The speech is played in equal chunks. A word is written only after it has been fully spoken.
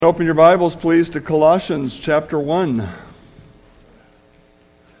Open your Bibles, please, to Colossians chapter 1.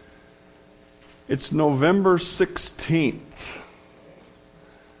 It's November 16th.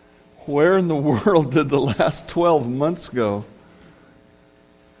 Where in the world did the last 12 months go?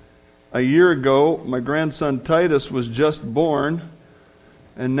 A year ago, my grandson Titus was just born,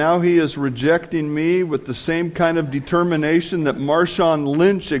 and now he is rejecting me with the same kind of determination that Marshawn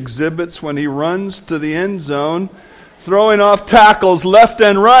Lynch exhibits when he runs to the end zone, throwing off tackles left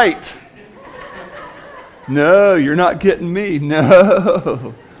and right. No, you're not getting me.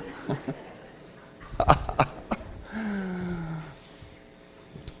 No. At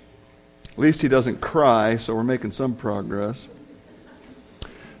least he doesn't cry, so we're making some progress.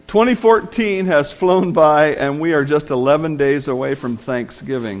 2014 has flown by, and we are just 11 days away from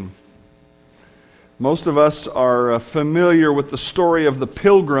Thanksgiving. Most of us are familiar with the story of the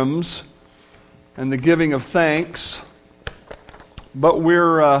Pilgrims and the giving of thanks. But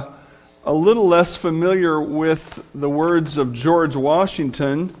we're a little less familiar with the words of George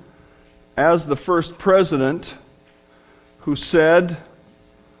Washington as the first president, who said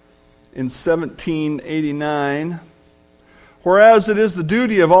in 1789, "Whereas it is the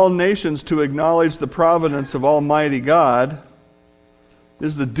duty of all nations to acknowledge the providence of Almighty God," it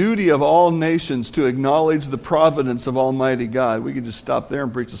is the duty of all nations to acknowledge the providence of Almighty God. We could just stop there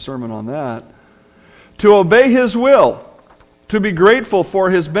and preach a sermon on that. "To obey His will, to be grateful for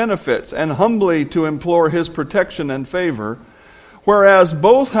His benefits, and humbly to implore His protection and favor, whereas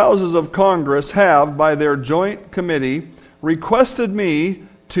both houses of Congress have, by their joint committee, requested me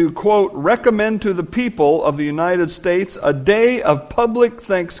to, quote, recommend to the people of the United States a day of public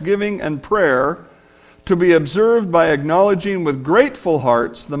thanksgiving and prayer, to be observed by acknowledging with grateful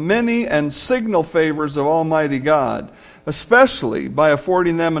hearts the many and signal favors of Almighty God, especially by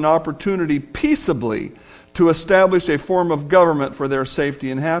affording them an opportunity peaceably to establish a form of government for their safety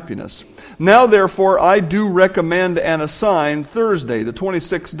and happiness. Now, therefore, I do recommend and assign Thursday, the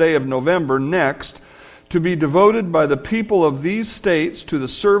 26th day of November next, to be devoted by the people of these states to the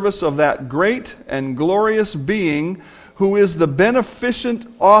service of that great and glorious being who is the beneficent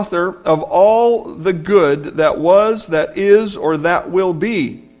author of all the good that was, that is, or that will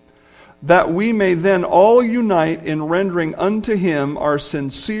be, that we may then all unite in rendering unto Him our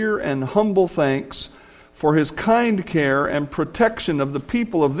sincere and humble thanks for His kind care and protection of the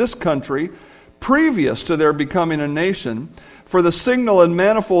people of this country previous to their becoming a nation, for the signal and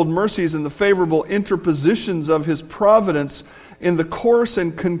manifold mercies and the favorable interpositions of His providence in the course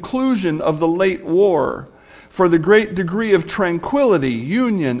and conclusion of the late war, for the great degree of tranquility,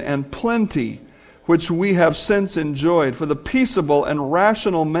 union, and plenty which we have since enjoyed, for the peaceable and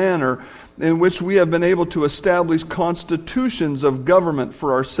rational manner in which we have been able to establish constitutions of government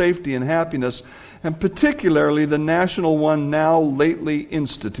for our safety and happiness, and particularly the national one now lately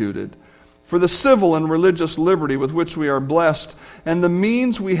instituted, for the civil and religious liberty with which we are blessed, and the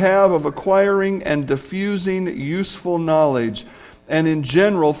means we have of acquiring and diffusing useful knowledge, and in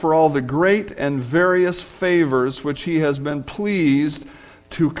general for all the great and various favors which He has been pleased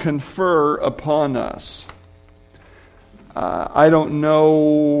to confer upon us." I don't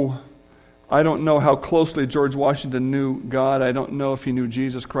know how closely George Washington knew God. I don't know if he knew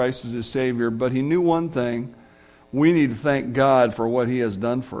Jesus Christ as his Savior, but he knew one thing: we need to thank God for what He has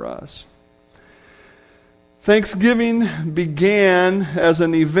done for us. Thanksgiving began as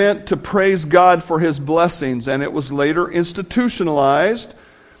an event to praise God for His blessings, and it was later institutionalized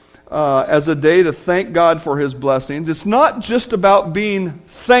as a day to thank God for His blessings. It's not just about being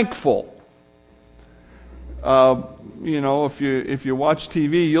thankful. If you watch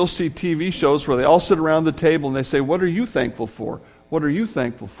TV, you'll see TV shows where they all sit around the table and they say, "What are you thankful for? What are you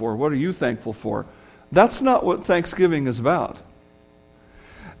thankful for? What are you thankful for?" That's not what Thanksgiving is about.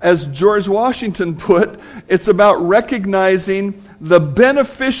 As George Washington put, it's about recognizing the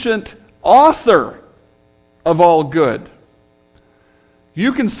beneficent author of all good.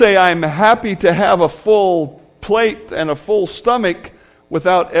 You can say, "I'm happy to have a full plate and a full stomach,"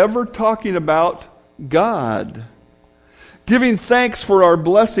 without ever talking about God. Giving thanks for our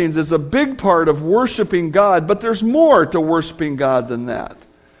blessings is a big part of worshiping God, but there's more to worshiping God than that.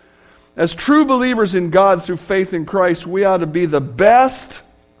 As true believers in God through faith in Christ, we ought to be the best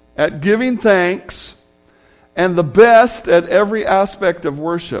at giving thanks and the best at every aspect of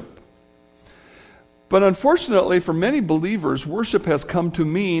worship. But unfortunately, for many believers, worship has come to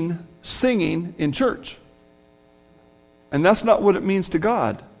mean singing in church. And that's not what it means to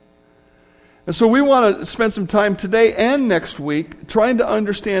God. And so we want to spend some time today and next week trying to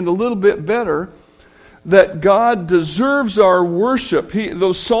understand a little bit better that God deserves our worship.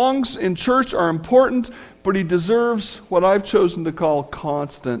 Those songs in church are important, but he deserves what I've chosen to call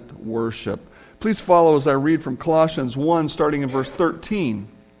constant worship. Please follow as I read from Colossians 1, starting in verse 13.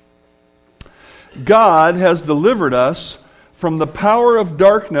 God has delivered us from the power of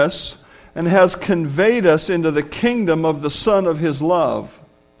darkness and has conveyed us into the kingdom of the Son of his love,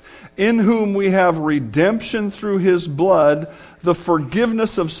 in whom we have redemption through his blood, the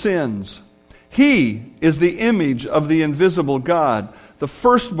forgiveness of sins. He is the image of the invisible God, the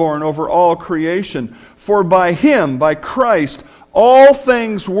firstborn over all creation. For by him, by Christ, all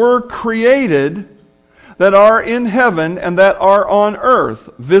things were created that are in heaven and that are on earth,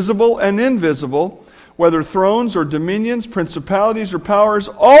 visible and invisible, whether thrones or dominions, principalities or powers,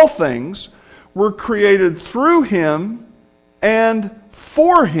 all things were created through him and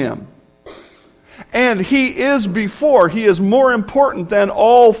for him. And he is before, he is more important than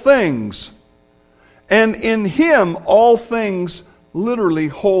all things. And in him all things literally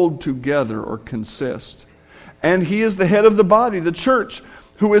hold together or consist. And he is the head of the body, the church,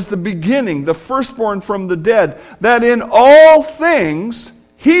 who is the beginning, the firstborn from the dead, that in all things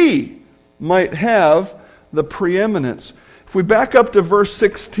he might have the preeminence. If we back up to verse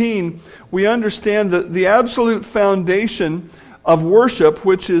 16, we understand that the absolute foundation of worship,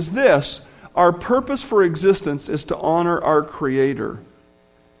 which is this: our purpose for existence is to honor our Creator.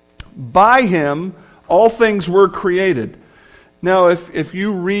 By him, all things were created. Now, if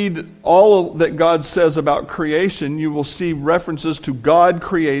you read all that God says about creation, you will see references to God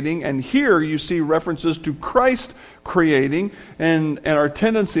creating, and here you see references to Christ creating, and our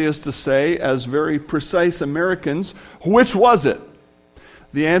tendency is to say, as very precise Americans, which was it?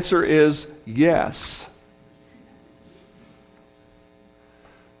 The answer is yes.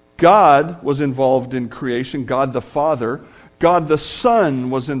 God was involved in creation, God the Father. God the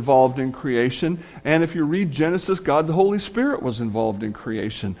Son was involved in creation. And if you read Genesis, God the Holy Spirit was involved in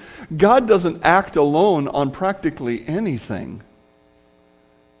creation. God doesn't act alone on practically anything.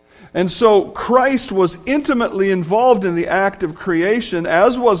 And so Christ was intimately involved in the act of creation,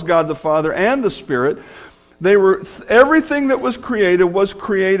 as was God the Father and the Spirit. Everything that was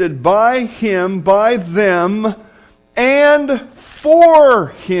created by him, by them, and for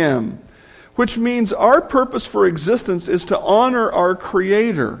him. Which means our purpose for existence is to honor our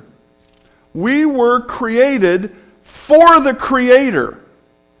Creator. We were created for the Creator.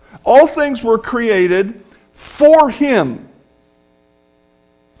 All things were created for him.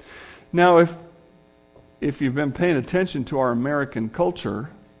 Now, if you've been paying attention to our American culture,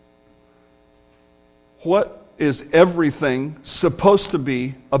 what is everything supposed to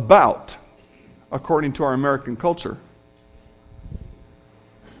be about, according to our American culture?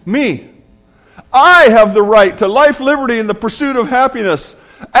 Me. I have the right to life, liberty, and the pursuit of happiness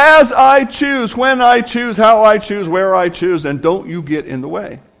as I choose, when I choose, how I choose, where I choose, and don't you get in the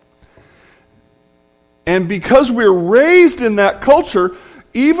way. And because we're raised in that culture,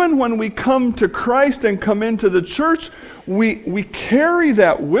 even when we come to Christ and come into the church, we carry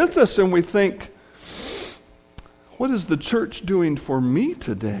that with us and we think, what is the church doing for me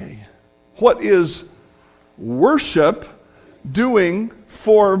today? What is worship doing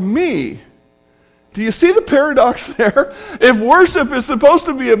for me? Do you see the paradox there? If worship is supposed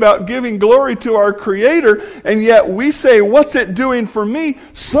to be about giving glory to our Creator, and yet we say, what's it doing for me?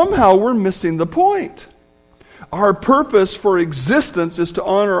 Somehow we're missing the point. Our purpose for existence is to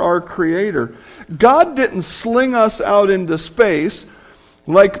honor our Creator. God didn't sling us out into space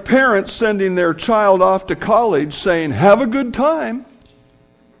like parents sending their child off to college saying, have a good time.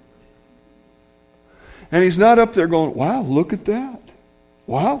 And he's not up there going, wow, look at that.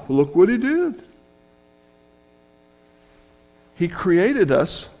 Wow, look what he did. He created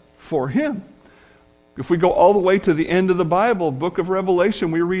us for him. If we go all the way to the end of the Bible, book of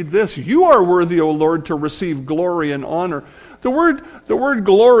Revelation, we read this: you are worthy, O Lord, to receive glory and honor. The word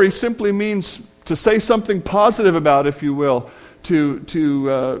glory simply means to say something positive about, if you will,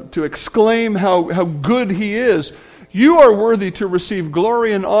 to exclaim how good he is. You are worthy to receive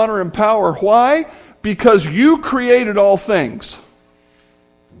glory and honor and power. Why? Because you created all things.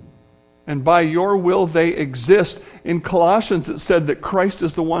 And by your will they exist. In Colossians it said that Christ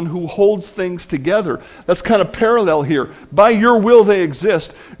is the one who holds things together. That's kind of parallel here. By your will they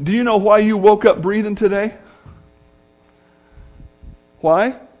exist. Do you know why you woke up breathing today?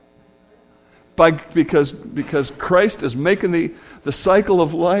 Why? Because Christ is making the cycle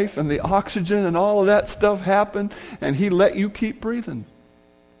of life and the oxygen and all of that stuff happen, and he let you keep breathing.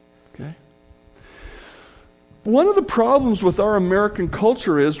 Okay? One of the problems with our American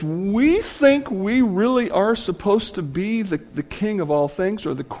culture is we think we really are supposed to be the king of all things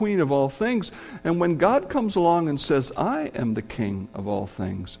or the queen of all things. And when God comes along and says, I am the king of all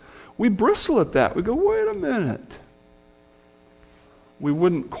things, we bristle at that. We go, wait a minute. We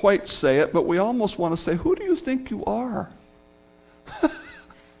wouldn't quite say it, but we almost want to say, who do you think you are?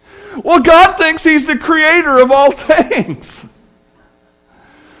 Well, God thinks He's the creator of all things.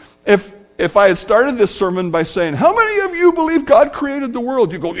 If I had started this sermon by saying, how many of you believe God created the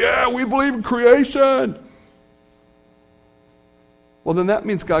world? You go, yeah, we believe in creation. Well, then that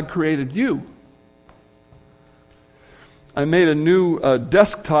means God created you. I made a new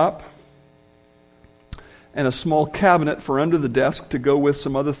desktop and a small cabinet for under the desk to go with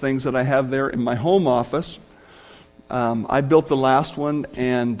some other things that I have there in my home office. I built the last one,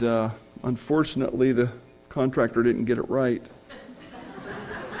 and unfortunately the contractor didn't get it right.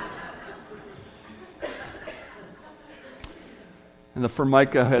 And the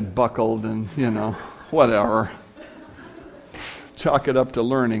Formica had buckled and, whatever. Chalk it up to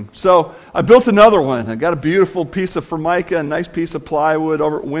learning. So I built another one. I got a beautiful piece of Formica, a nice piece of plywood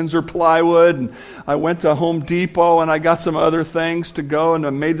over at Windsor Plywood. And I went to Home Depot and I got some other things to go. And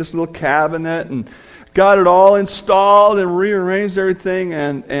I made this little cabinet and got it all installed and rearranged everything.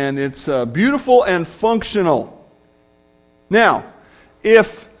 And it's beautiful and functional. Now,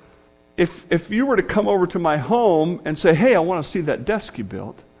 if you were to come over to my home and say, hey, I want to see that desk you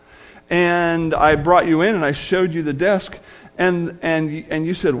built, and I brought you in and I showed you the desk, and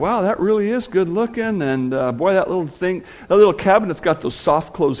you said, wow, that really is good looking, and boy, that little cabinet's got those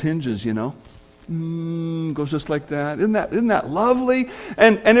soft close hinges, goes just like that. Isn't that lovely?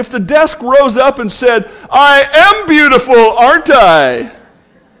 And if the desk rose up and said, I am beautiful, aren't I?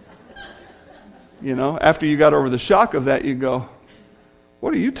 After you got over the shock of that, you go,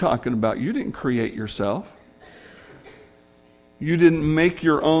 what are you talking about? You didn't create yourself. You didn't make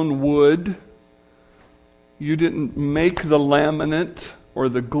your own wood. You didn't make the laminate or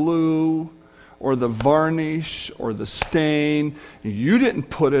the glue or the varnish or the stain. You didn't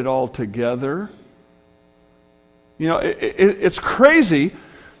put it all together. It's crazy,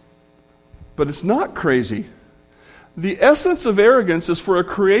 but it's not crazy. The essence of arrogance is for a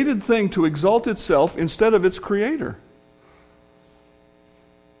created thing to exalt itself instead of its creator.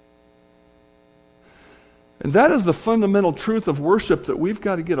 And that is the fundamental truth of worship that we've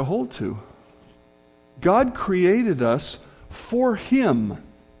got to get a hold to. God created us for Him.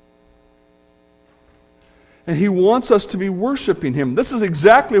 And He wants us to be worshiping Him. This is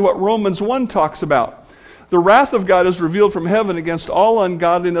exactly what Romans 1 talks about. The wrath of God is revealed from heaven against all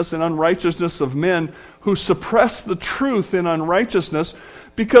ungodliness and unrighteousness of men who suppress the truth in unrighteousness,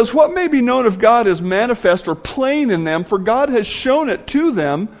 because what may be known of God is manifest or plain in them, for God has shown it to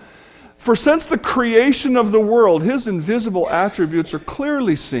them. For since the creation of the world, His invisible attributes are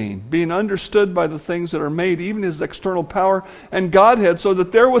clearly seen, being understood by the things that are made, even His external power and Godhead, so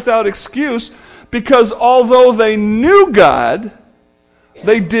that they're without excuse, because although they knew God,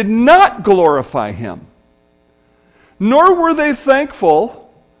 they did not glorify Him. Nor were they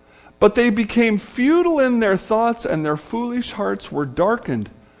thankful, but they became futile in their thoughts, and their foolish hearts were darkened.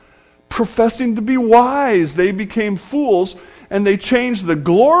 Professing to be wise, they became fools, and they changed the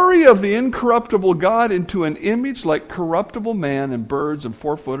glory of the incorruptible God into an image like corruptible man and birds and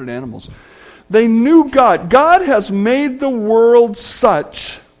four-footed animals. They knew God. God has made the world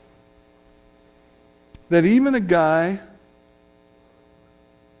such that even a guy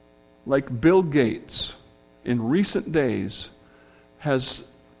like Bill Gates in recent days has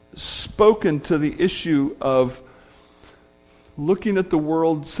spoken to the issue of looking at the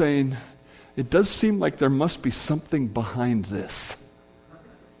world saying, it does seem like there must be something behind this.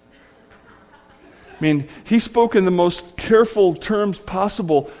 I mean, he spoke in the most careful terms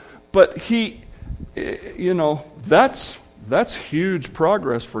possible, but that's huge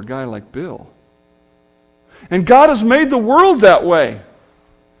progress for a guy like Bill. And God has made the world that way.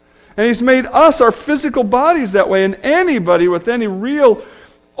 And He's made us, our physical bodies, that way. And anybody with any real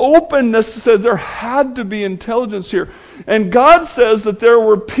openness says there had to be intelligence here. And God says that there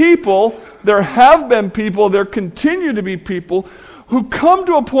were people, there have been people, there continue to be people who come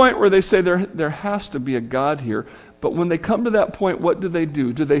to a point where they say there has to be a God here. But when they come to that point, what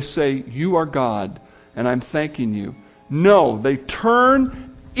do? Do they say, you are God and I'm thanking you? No, they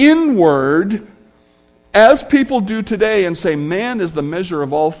turn inward as people do today and say, man is the measure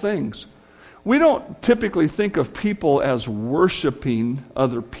of all things. We don't typically think of people as worshiping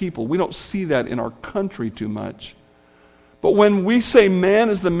other people. We don't see that in our country too much. But when we say man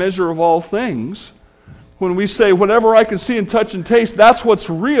is the measure of all things, when we say whatever I can see and touch and taste, that's what's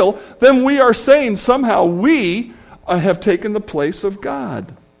real, then we are saying somehow we have taken the place of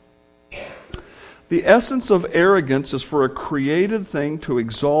God. The essence of arrogance is for a created thing to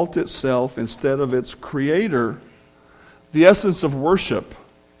exalt itself instead of its creator. The essence of worship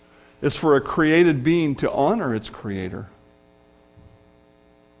is for a created being to honor its Creator.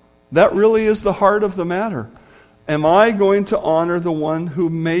 That really is the heart of the matter. Am I going to honor the one who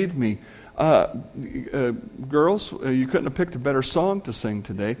made me? Girls, you couldn't have picked a better song to sing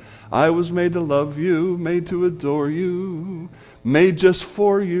today. I was made to love you, made to adore you, made just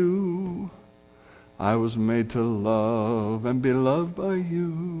for you. I was made to love and be loved by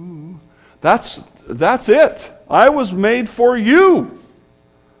you. That's it. I was made for you.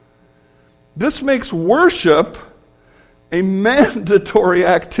 This makes worship a mandatory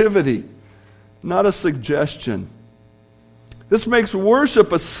activity, not a suggestion. This makes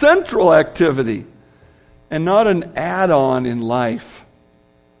worship a central activity and not an add-on in life.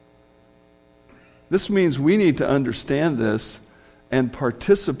 This means we need to understand this and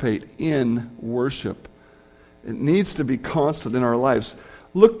participate in worship. It needs to be constant in our lives.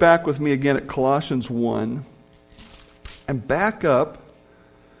 Look back with me again at Colossians 1 and back up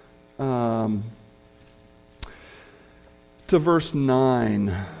to verse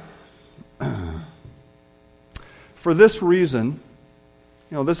 9. For this reason,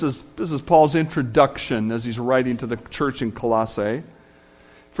 this is Paul's introduction as he's writing to the church in Colossae.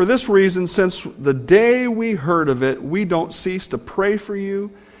 For this reason, since the day we heard of it, we don't cease to pray for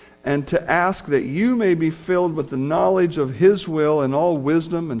you and to ask that you may be filled with the knowledge of His will and all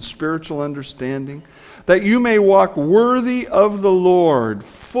wisdom and spiritual understanding, that you may walk worthy of the Lord,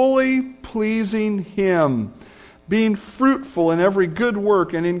 fully pleasing Him, being fruitful in every good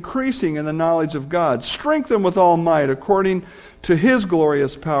work and increasing in the knowledge of God, strengthened with all might according to His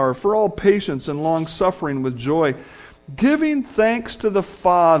glorious power, for all patience and long-suffering with joy, giving thanks to the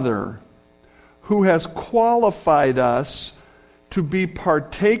Father who has qualified us to be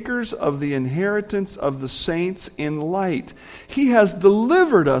partakers of the inheritance of the saints in light. He has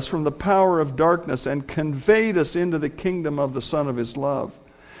delivered us from the power of darkness and conveyed us into the kingdom of the Son of His love,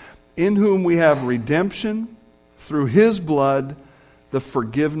 in whom we have redemption through His blood, the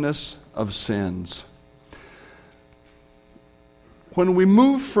forgiveness of sins. When we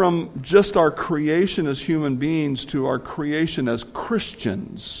move from just our creation as human beings to our creation as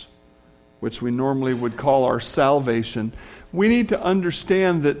Christians, which we normally would call our salvation, we need to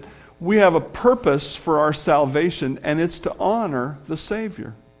understand that we have a purpose for our salvation, and it's to honor the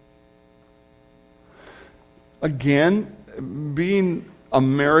Savior. Again, being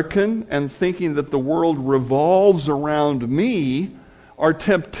American and thinking that the world revolves around me, our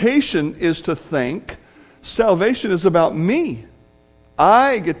temptation is to think salvation is about me.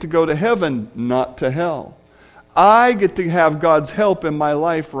 I get to go to heaven, not to hell. I get to have God's help in my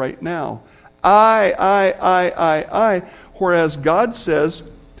life right now. I. Whereas God says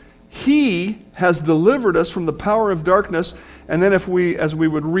He has delivered us from the power of darkness, and then as we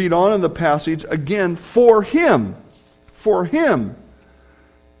would read on in the passage, again, for Him. For Him.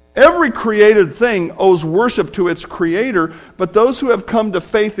 Every created thing owes worship to its Creator, but those who have come to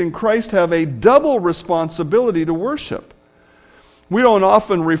faith in Christ have a double responsibility to worship. We don't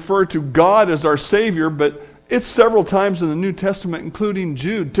often refer to God as our Savior, but it's several times in the New Testament, including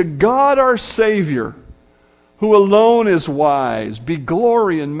Jude. To God our Savior, who alone is wise, be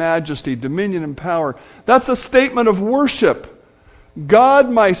glory and majesty, dominion and power. That's a statement of worship. God,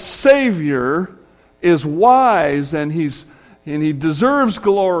 my Savior, is wise and He deserves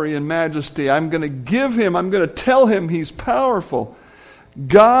glory and majesty. I'm going to tell Him He's powerful.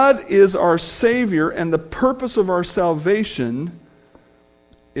 God is our Savior, and the purpose of our salvation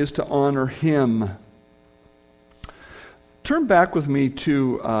is to honor Him. Turn back with me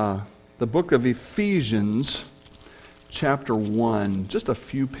to the book of Ephesians, chapter 1. Just a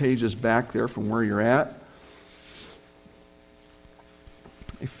few pages back there from where you're at.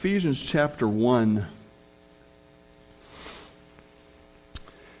 Ephesians chapter 1. I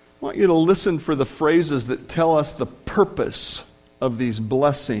want you to listen for the phrases that tell us the purpose of these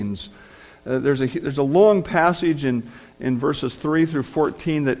blessings. There's a long passage in verses 3 through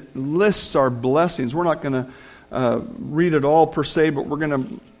 14 that lists our blessings. We're not going to read it all per se, but we're going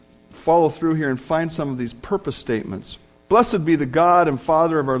to follow through here and find some of these purpose statements. Blessed be the God and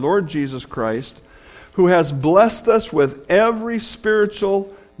Father of our Lord Jesus Christ, who has blessed us with every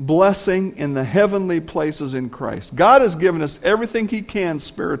spiritual blessing in the heavenly places in Christ. God has given us everything He can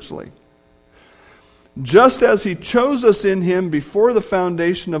spiritually. Just as He chose us in Him before the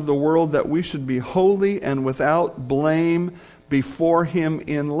foundation of the world, that we should be holy and without blame before Him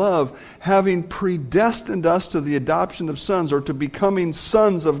in love, having predestined us to the adoption of sons, or to becoming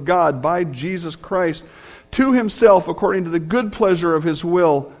sons of God by Jesus Christ, to Himself according to the good pleasure of His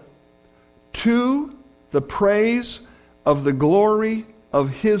will, to the praise of the glory of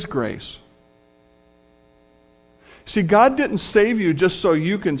His grace. See, God didn't save you just so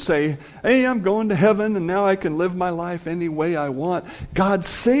you can say, hey, I'm going to heaven and now I can live my life any way I want. God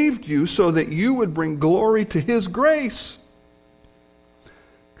saved you so that you would bring glory to His grace.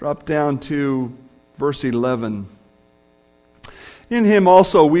 Drop down to verse 11. In Him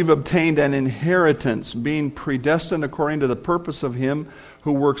also we've obtained an inheritance, being predestined according to the purpose of Him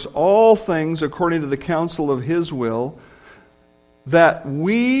who works all things according to the counsel of His will, that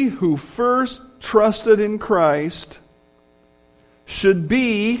we who first trusted in Christ should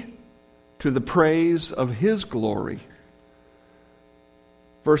be to the praise of His glory.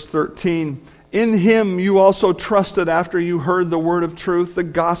 Verse 13, in Him you also trusted after you heard the word of truth, the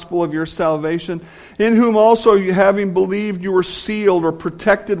gospel of your salvation, in whom also you, having believed, you were sealed or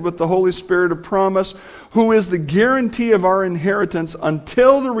protected with the Holy Spirit of promise, who is the guarantee of our inheritance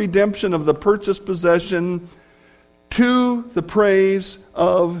until the redemption of the purchased possession, to the praise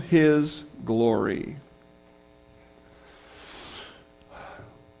of His glory.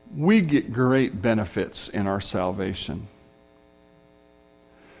 We get great benefits in our salvation.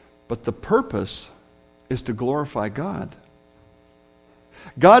 But the purpose is to glorify God.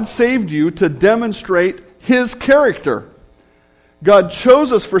 God saved you to demonstrate His character. God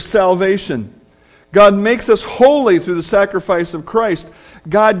chose us for salvation. God makes us holy through the sacrifice of Christ.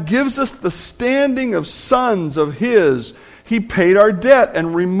 God gives us the standing of sons of His. He paid our debt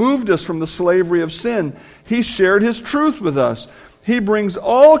and removed us from the slavery of sin. He shared His truth with us. He brings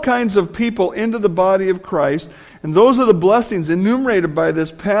all kinds of people into the body of Christ, and those are the blessings enumerated by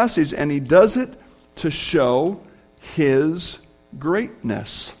this passage, and He does it to show His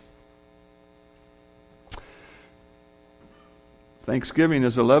greatness. Thanksgiving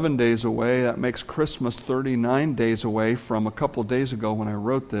is 11 days away. That makes Christmas 39 days away from a couple days ago when I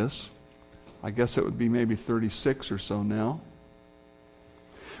wrote this. I guess it would be maybe 36 or so now.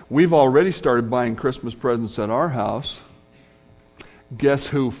 We've already started buying Christmas presents at our house. Guess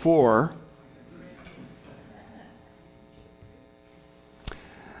who for?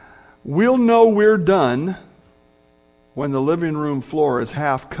 We'll know we're done when the living room floor is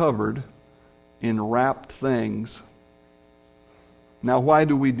half covered in wrapped things. Now, why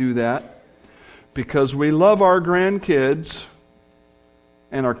do we do that? Because we love our grandkids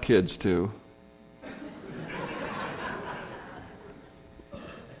and our kids too.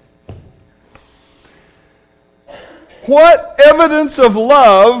 What evidence of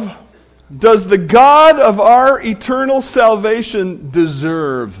love does the God of our eternal salvation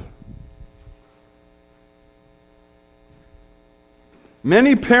deserve?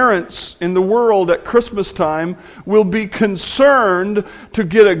 Many parents in the world at Christmas time will be concerned to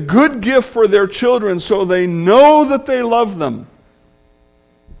get a good gift for their children so they know that they love them.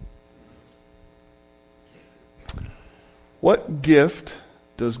 What gift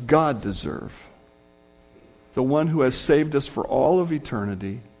does God deserve? The one who has saved us for all of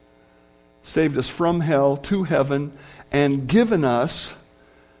eternity, saved us from hell to heaven, and given us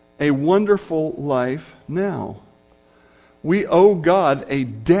a wonderful life now. We owe God a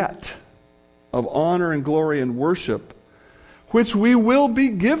debt of honor and glory and worship, which we will be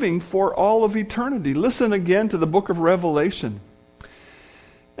giving for all of eternity. Listen again to the book of Revelation.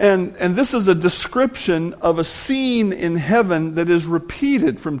 And this is a description of a scene in heaven that is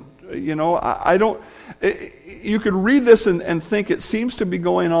repeated from, you could read this and think it seems to be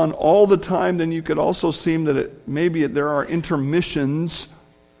going on all the time. Then you could also seem that maybe there are intermissions.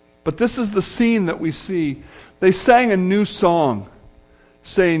 But this is the scene that we see. They sang a new song,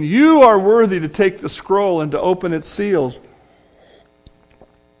 saying, "You are worthy to take the scroll and to open its seals."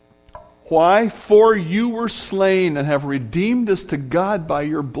 Why? For you were slain and have redeemed us to God by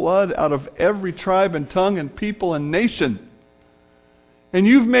your blood out of every tribe and tongue and people and nation. And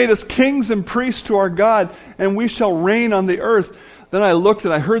you've made us kings and priests to our God, and we shall reign on the earth. Then I looked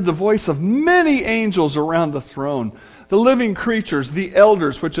and I heard the voice of many angels around the throne, the living creatures, the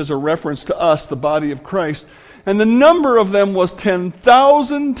elders, which is a reference to us, the body of Christ. And the number of them was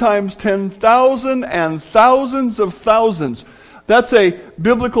 10,000 times 10,000 and thousands of thousands. That's a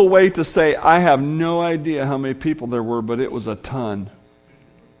biblical way to say, I have no idea how many people there were, but it was a ton.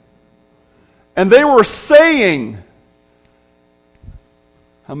 And they were saying,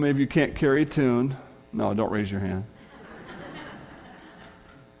 how many of you can't carry a tune? No, don't raise your hand.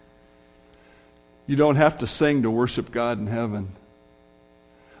 You don't have to sing to worship God in heaven.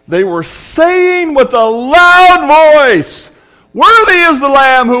 They were saying with a loud voice, "Worthy is the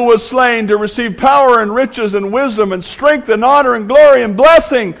Lamb who was slain to receive power and riches and wisdom and strength and honor and glory and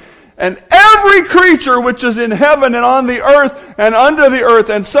blessing. And every creature which is in heaven and on the earth and under the earth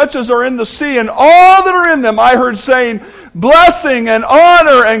and such as are in the sea and all that are in them, I heard saying, Blessing and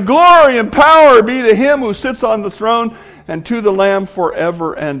honor and glory and power be to him who sits on the throne and to the Lamb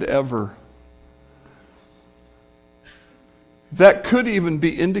forever and ever. That could even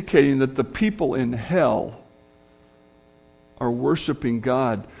be indicating that the people in hell are worshiping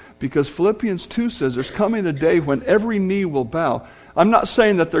God. Because Philippians 2 says there's coming a day when every knee will bow. I'm not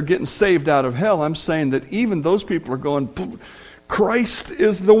saying that they're getting saved out of hell. I'm saying that even those people are going, Christ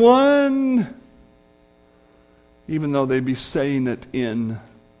is the one. Even though they'd be saying it in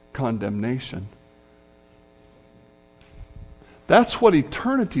condemnation. That's what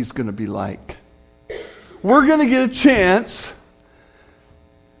eternity's going to be like. We're going to get a chance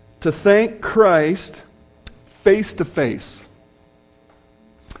to thank Christ face to face.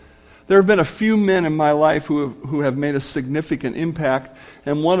 There have been a few men in my life who have made a significant impact,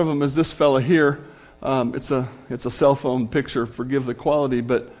 and one of them is this fellow here. It's a cell phone picture, forgive the quality,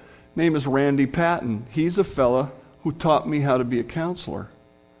 but name is Randy Patton. He's a fellow who taught me how to be a counselor.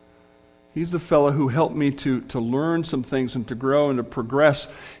 He's the fellow who helped me to learn some things and to grow and to progress.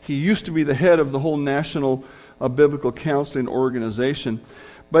 He used to be the head of the whole National Biblical Counseling Organization.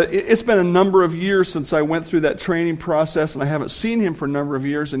 But it's been a number of years since I went through that training process, and I haven't seen him for a number of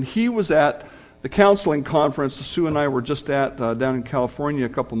years. And he was at the counseling conference Sue and I were just at down in California a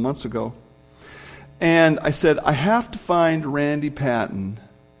couple months ago. And I said, I have to find Randy Patton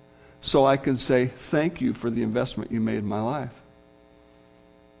so I can say thank you for the investment you made in my life.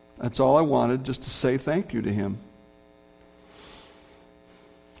 That's all I wanted, just to say thank you to him.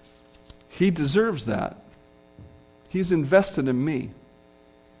 He deserves that. He's invested in me.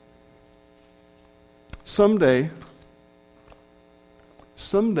 Someday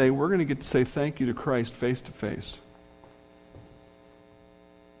we're going to get to say thank you to Christ face to face.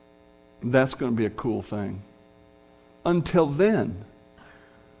 That's going to be a cool thing. Until then,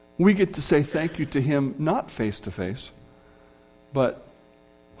 we get to say thank you to him not face to face, but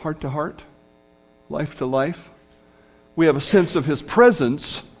heart to heart, life to life. We have a sense of his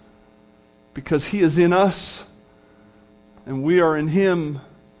presence because he is in us and we are in him.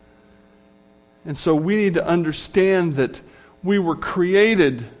 And so we need to understand that we were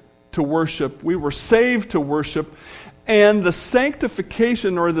created to worship, we were saved to worship, and the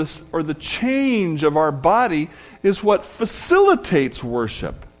sanctification or the change of our body is what facilitates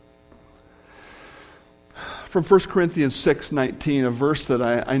worship. From 1 Corinthians 6:19, a verse that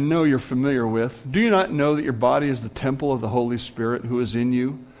I know you're familiar with. Do you not know that your body is the temple of the Holy Spirit who is in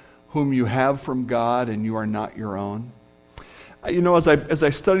you, whom you have from God, and you are not your own? You know, as I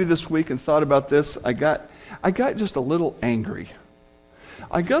studied this week and thought about this, I got just a little angry.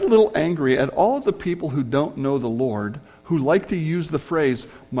 I got a little angry at all of the people who don't know the Lord, who like to use the phrase,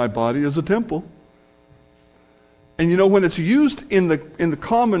 my body is a temple. And you know, when it's used in the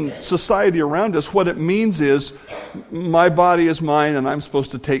common society around us, what it means is, my body is mine and I'm supposed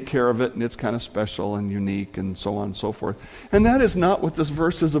to take care of it and it's kind of special and unique and so on and so forth. And that is not what this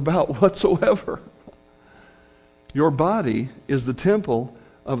verse is about whatsoever. Your body is the temple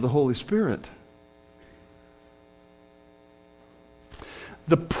of the Holy Spirit.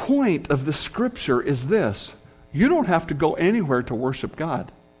 The point of the scripture is this: you don't have to go anywhere to worship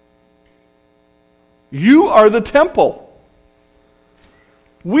God. You are the temple.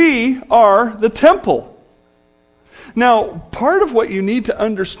 We are the temple. Now, part of what you need to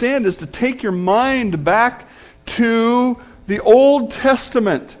understand is to take your mind back to the Old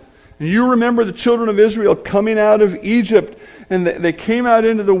Testament. And you remember the children of Israel coming out of Egypt, and they came out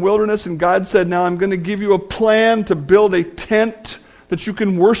into the wilderness, and God said, now I'm going to give you a plan to build a tent that you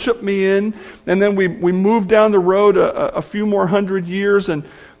can worship me in. And then we moved down the road a few more hundred years,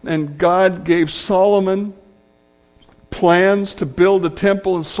 and God gave Solomon plans to build a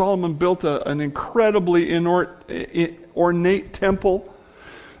temple, and Solomon built an incredibly ornate temple.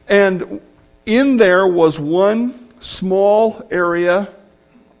 And in there was one small area,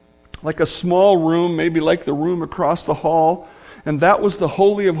 like a small room, maybe like the room across the hall, and that was the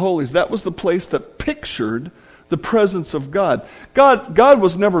Holy of Holies. That was the place that pictured the presence of God. God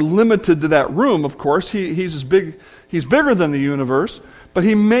was never limited to that room, of course. He's bigger than the universe, but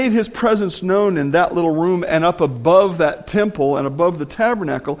he made his presence known in that little room and up above that temple and above the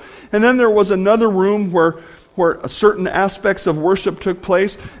tabernacle. And then there was another room where certain aspects of worship took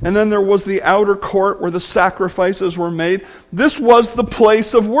place. And then there was the outer court where the sacrifices were made. This was the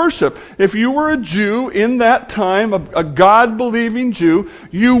place of worship. If you were a Jew in that time, a God-believing Jew,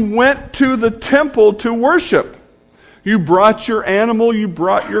 you went to the temple to worship. You brought your animal, you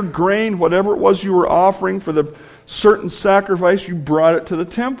brought your grain, whatever it was you were offering for the certain sacrifice, you brought it to the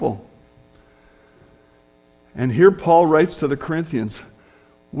temple. And here Paul writes to the Corinthians,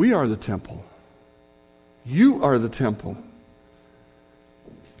 we are the temple. You are the temple.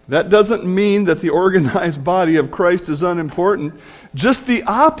 That doesn't mean that the organized body of Christ is unimportant. Just the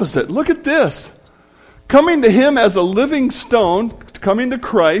opposite. Look at this. Coming to Him as a living stone, coming to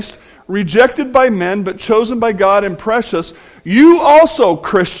Christ, rejected by men but chosen by God and precious, you also,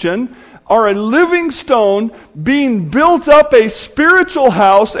 Christian, are a living stone being built up a spiritual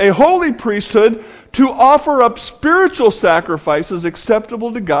house, a holy priesthood, to offer up spiritual sacrifices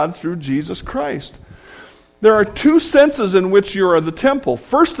acceptable to God through Jesus Christ. There are two senses in which you are the temple.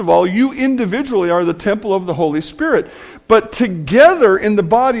 First of all, you individually are the temple of the Holy Spirit. But together in the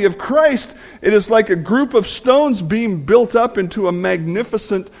body of Christ, it is like a group of stones being built up into a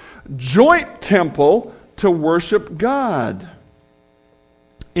magnificent joint temple to worship God.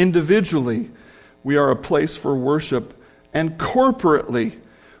 Individually, we are a place for worship, and corporately,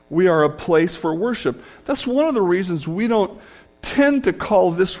 we are a place for worship. That's one of the reasons we don't tend to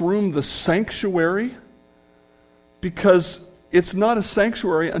call this room the sanctuary, because it's not a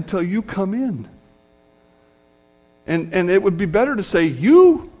sanctuary until you come in. And it would be better to say,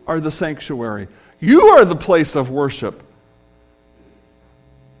 you are the sanctuary. You are the place of worship.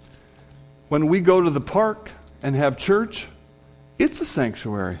 When we go to the park and have church, it's a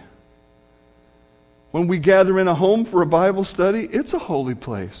sanctuary. When we gather in a home for a Bible study, it's a holy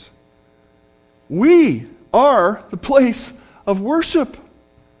place. We are the place of worship.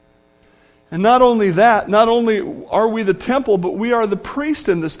 And not only that, not only are we the temple, but we are the priest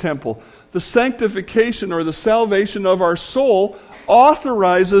in this temple. The sanctification or the salvation of our soul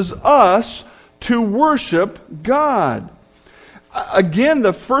authorizes us to worship God. Again,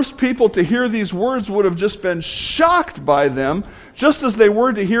 the first people to hear these words would have just been shocked by them, just as they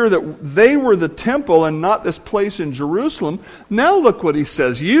were to hear that they were the temple and not this place in Jerusalem. Now look what he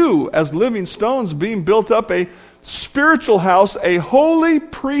says. You, as living stones, being built up a spiritual house, a holy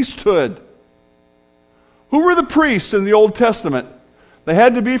priesthood. Who were the priests in the Old Testament? They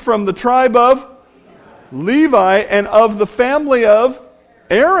had to be from the tribe of Levi and of the family of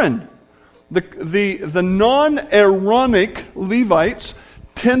Aaron. The non-Aaronic Levites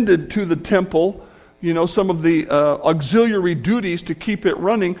tended to the temple, some of the auxiliary duties to keep it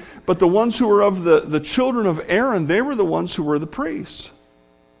running, but the ones who were of the children of Aaron, they were the ones who were the priests.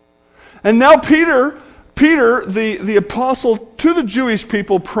 And now Peter, the apostle to the Jewish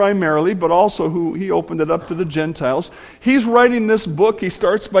people primarily, but also who he opened it up to the Gentiles, he's writing this book. He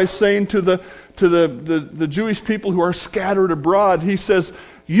starts by saying to the Jewish people who are scattered abroad, he says,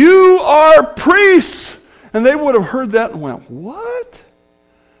 you are priests. And they would have heard that and went, what?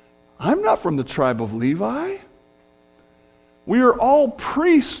 I'm not from the tribe of Levi. We are all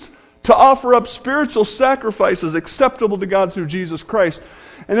priests to offer up spiritual sacrifices acceptable to God through Jesus Christ.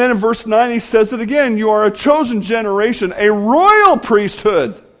 And then in verse 9 he says it again, you are a chosen generation, a royal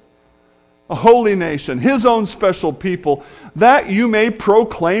priesthood, a holy nation, His own special people, that you may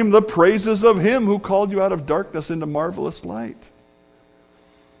proclaim the praises of Him who called you out of darkness into marvelous light.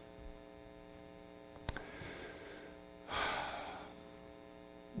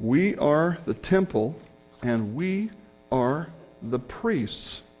 We are the temple, and we are the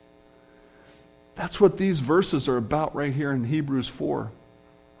priests. That's what these verses are about right here in Hebrews 4.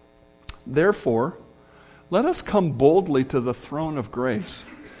 Therefore, let us come boldly to the throne of grace.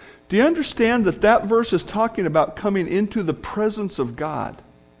 Do you understand that verse is talking about coming into the presence of God?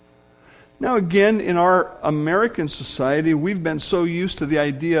 Now again, in our American society, we've been so used to the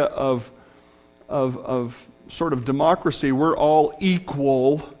idea of sort of democracy. We're all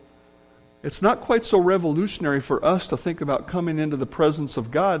equal. It's not quite so revolutionary for us to think about coming into the presence of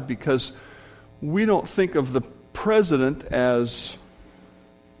God, because we don't think of the president as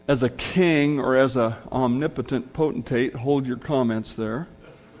a king or as an omnipotent potentate. Hold your comments there.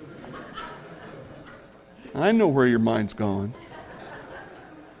 I know where your mind's going.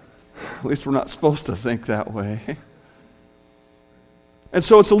 At least we're not supposed to think that way. And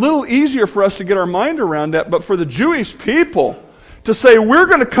so it's a little easier for us to get our mind around that, but for the Jewish people to say we're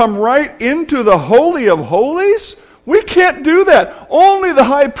going to come right into the Holy of Holies, we can't do that. Only the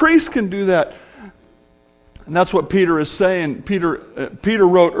high priest can do that. And that's what Peter is saying. Peter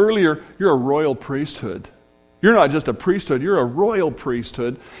wrote earlier, you're a royal priesthood. You're not just a priesthood, you're a royal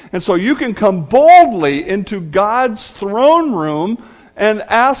priesthood. And so you can come boldly into God's throne room and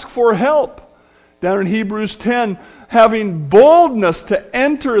ask for help. Down in Hebrews 10, having boldness to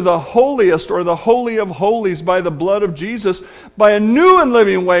enter the holiest or the Holy of Holies by the blood of Jesus, by a new and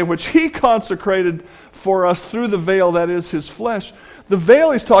living way which He consecrated for us through the veil that is His flesh. The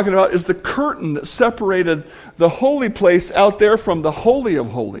veil he's talking about is the curtain that separated the holy place out there from the Holy of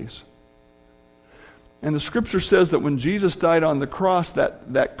Holies. And the Scripture says that when Jesus died on the cross,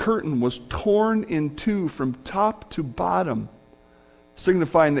 that curtain was torn in two from top to bottom,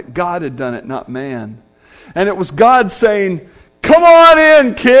 signifying that God had done it, not man. And it was God saying, "Come on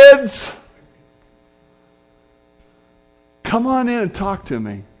in, kids. Come on in and talk to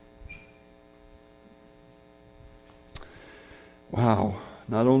me." Wow.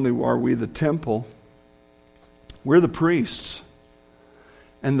 Not only are we the temple, we're the priests.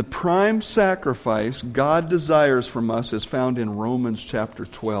 And the prime sacrifice God desires from us is found in Romans chapter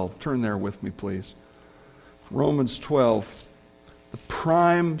 12. Turn there with me, please. Romans 12. The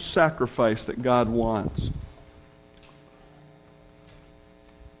prime sacrifice that God wants.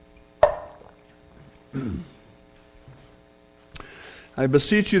 I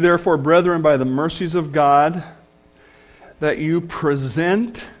beseech you, therefore, brethren, by the mercies of God, that you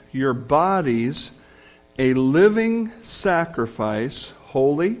present your bodies a living sacrifice,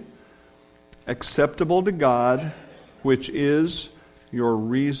 holy, acceptable to God, which is your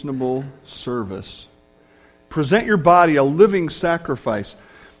reasonable service. Present your body a living sacrifice.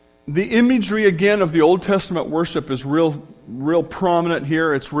 The imagery, again, of the Old Testament worship is real prominent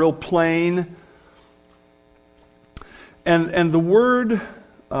here. It's real plain. And the word,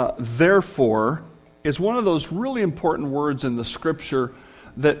 therefore, is one of those really important words in the Scripture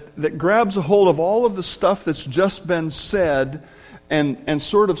that grabs a hold of all of the stuff that's just been said and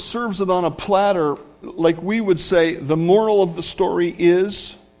sort of serves it on a platter, like we would say, the moral of the story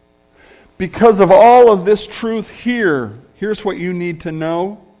is, because of all of this truth here, here's what you need to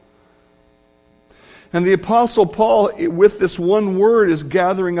know. And the Apostle Paul, with this one word, is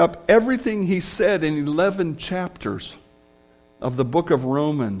gathering up everything he said in 11 chapters of the book of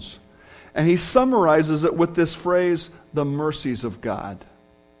Romans. And he summarizes it with this phrase, the mercies of God.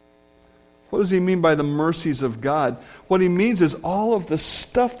 What does he mean by the mercies of God? What he means is all of the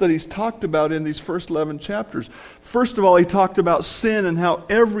stuff that he's talked about in these first 11 chapters. First of all, he talked about sin and how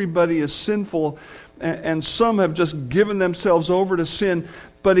everybody is sinful, and some have just given themselves over to sin.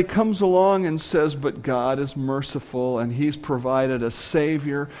 But he comes along and says, but God is merciful, and He's provided a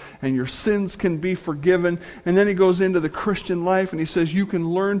Savior, and your sins can be forgiven. And then he goes into the Christian life, and he says you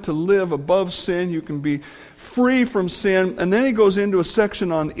can learn to live above sin, you can be free from sin. And then he goes into a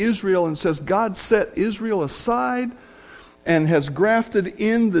section on Israel and says God set Israel aside and has grafted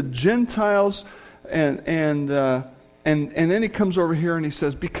in the Gentiles. And then he comes over here and he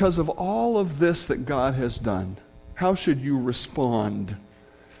says, because of all of this that God has done, how should you respond?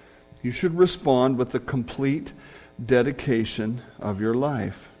 You should respond with the complete dedication of your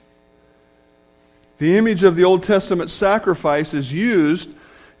life. The image of the Old Testament sacrifice is used,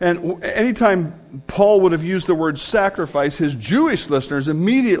 and anytime Paul would have used the word sacrifice, his Jewish listeners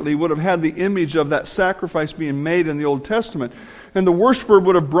immediately would have had the image of that sacrifice being made in the Old Testament. And the worshiper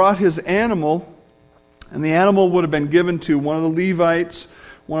would have brought his animal, and the animal would have been given to one of the Levites,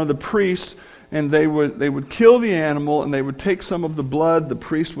 one of the priests, and they would kill the animal, and they would take some of the blood. The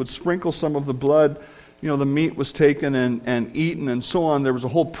priest would sprinkle some of the blood. The meat was taken and eaten and so on. There was a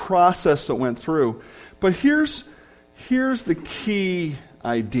whole process that went through. But here's the key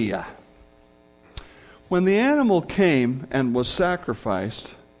idea. When the animal came and was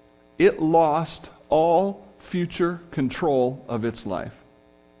sacrificed, it lost all future control of its life.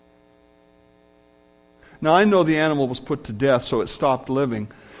 Now, I know the animal was put to death, so it stopped living.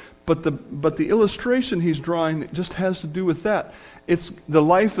 But the illustration he's drawing just has to do with that. The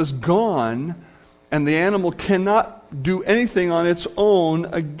life is gone, and the animal cannot do anything on its own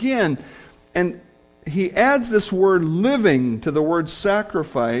again. And he adds this word living to the word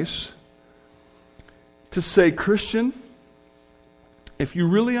sacrifice to say, Christian, if you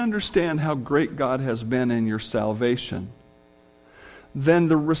really understand how great God has been in your salvation, then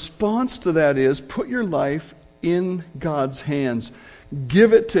the response to that is put your life in God's hands.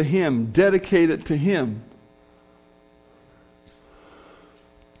 Give it to Him. Dedicate it to Him.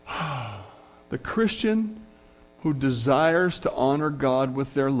 The Christian who desires to honor God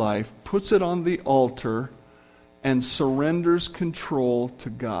with their life puts it on the altar and surrenders control to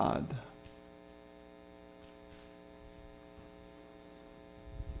God.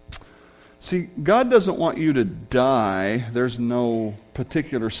 See, God doesn't want you to die. There's no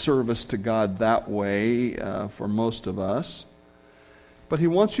particular service to God that way for most of us. But He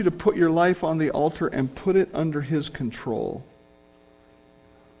wants you to put your life on the altar and put it under His control.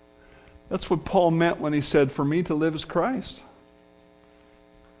 That's what Paul meant when he said, for me to live is Christ.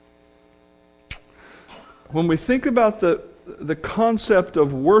 When we think about the concept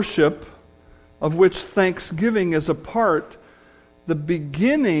of worship, of which thanksgiving is a part, the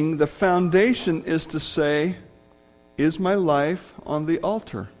beginning, the foundation is to say, is my life on the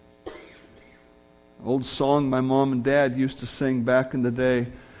altar? Old song my mom and dad used to sing back in the day.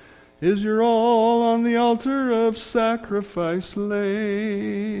 Is your all on the altar of sacrifice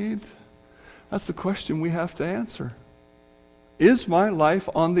laid? That's the question we have to answer. Is my life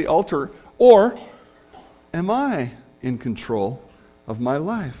on the altar, or am I in control of my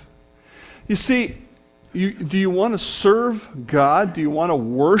life? You see, do you want to serve God? Do you want to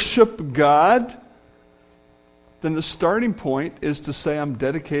worship God? Then the starting point is to say, I'm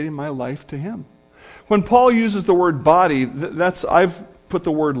dedicating my life to Him. When Paul uses the word body, I've put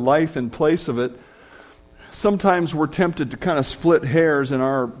the word life in place of it. Sometimes we're tempted to kind of split hairs in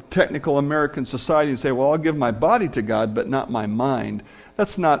our technical American society and say, well, I'll give my body to God, but not my mind.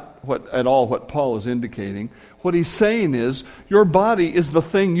 That's not at all what Paul is indicating. What he's saying is, your body is the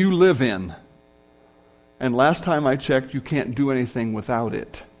thing you live in. And last time I checked, you can't do anything without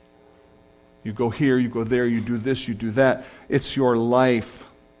it. You go here, you go there, you do this, you do that. It's your life.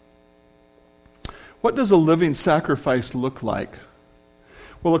 What does a living sacrifice look like?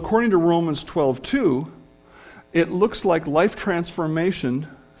 Well, according to Romans 12:2, it looks like life transformation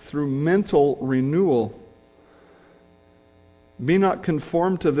through mental renewal. Be not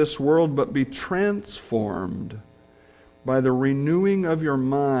conformed to this world, but be transformed by the renewing of your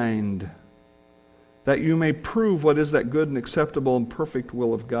mind, that you may prove what is that good and acceptable and perfect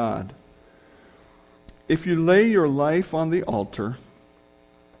will of God. If you lay your life on the altar,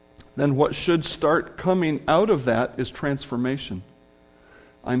 then what should start coming out of that is transformation.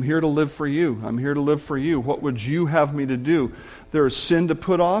 I'm here to live for you. I'm here to live for you. What would you have me to do? There is sin to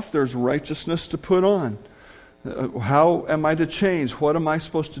put off. There's righteousness to put on. How am I to change? What am I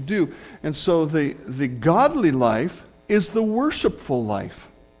supposed to do? And so the godly life is the worshipful life.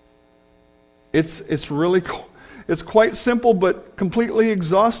 It's really, it's quite simple but completely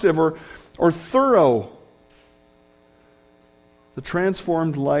exhaustive or thorough. The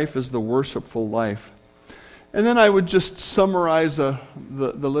transformed life is the worshipful life. And then I would just summarize the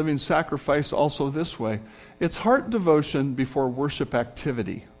living sacrifice also this way. It's heart devotion before worship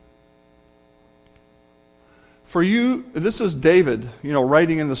activity. For you, this is David,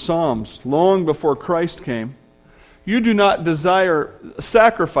 writing in the Psalms long before Christ came. You do not desire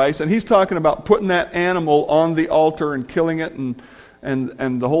sacrifice, and he's talking about putting that animal on the altar and killing it and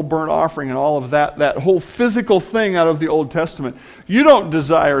the whole burnt offering and all of that whole physical thing out of the Old Testament. You don't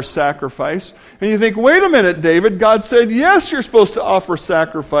desire sacrifice. And you think, wait a minute, David, God said, yes, you're supposed to offer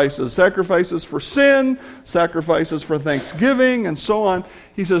sacrifices. Sacrifices for sin, sacrifices for thanksgiving, and so on.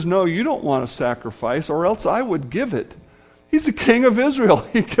 He says, no, you don't want a sacrifice, or else I would give it. He's the king of Israel.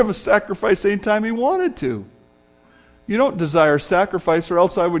 He'd give a sacrifice anytime he wanted to. You don't desire sacrifice, or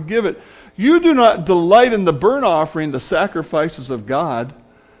else I would give it. You do not delight in the burnt offering. The sacrifices of God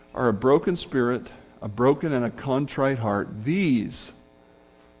are a broken spirit, a broken and a contrite heart. These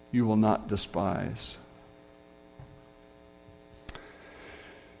you will not despise.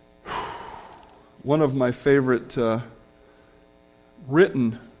 One of my favorite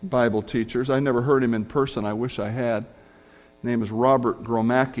written Bible teachers, I never heard him in person, I wish I had. His name is Robert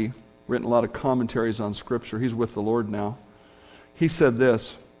Gromacki. Written a lot of commentaries on Scripture. He's with the Lord now. He said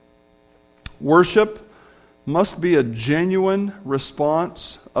this: worship must be a genuine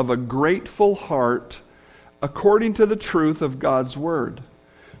response of a grateful heart according to the truth of God's Word.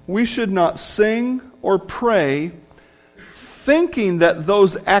 We should not sing or pray thinking that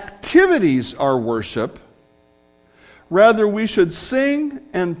those activities are worship. Rather, we should sing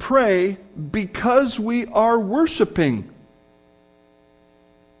and pray because we are worshiping.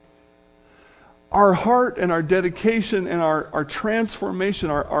 Our heart and our dedication and our transformation,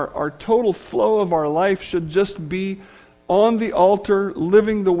 our total flow of our life should just be on the altar,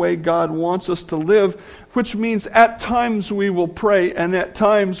 living the way God wants us to live, which means at times we will pray, and at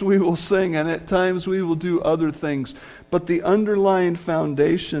times we will sing, and at times we will do other things. But the underlying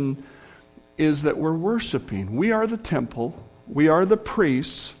foundation is that we're worshiping. We are the temple, we are the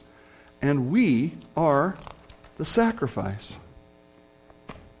priests, and we are the sacrifice.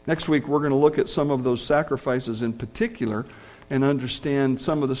 Next week, we're going to look at some of those sacrifices in particular and understand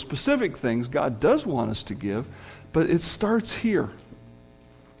some of the specific things God does want us to give, but it starts here.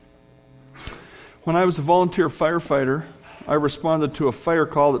 When I was a volunteer firefighter, I responded to a fire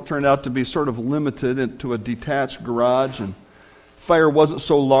call that turned out to be sort of limited into a detached garage, and fire wasn't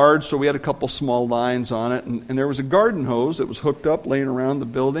so large, so we had a couple small lines on it, and there was a garden hose that was hooked up laying around the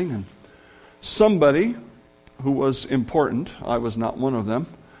building, and somebody who was important, I was not one of them,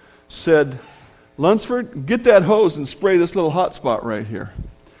 said, Lunsford, get that hose and spray this little hot spot right here.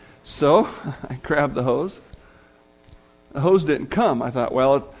 So I grabbed the hose. The hose didn't come. I thought,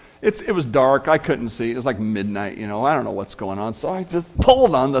 well, It was dark. I couldn't see. It was like midnight, I don't know what's going on. So I just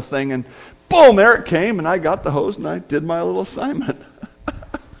pulled on the thing and boom, there it came. And I got the hose and I did my little assignment.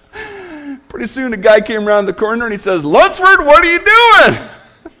 Pretty soon a guy came around the corner and he says, "Lunsford, what are you doing?"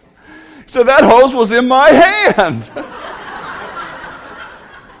 So that hose was in my hand.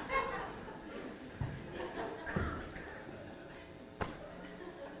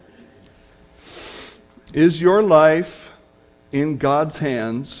 Is your life in God's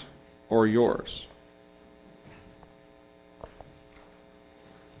hands or yours?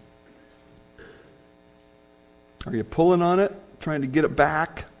 Are you pulling on it, trying to get it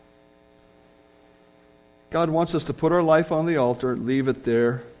back? God wants us to put our life on the altar, leave it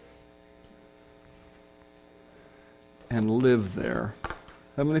there, and live there.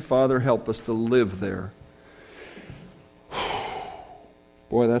 Heavenly Father, help us to live there.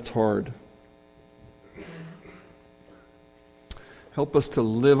 Boy, that's hard. Help us to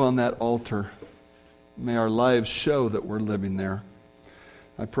live on that altar. May our lives show that we're living there.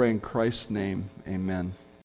 I pray in Christ's name, amen.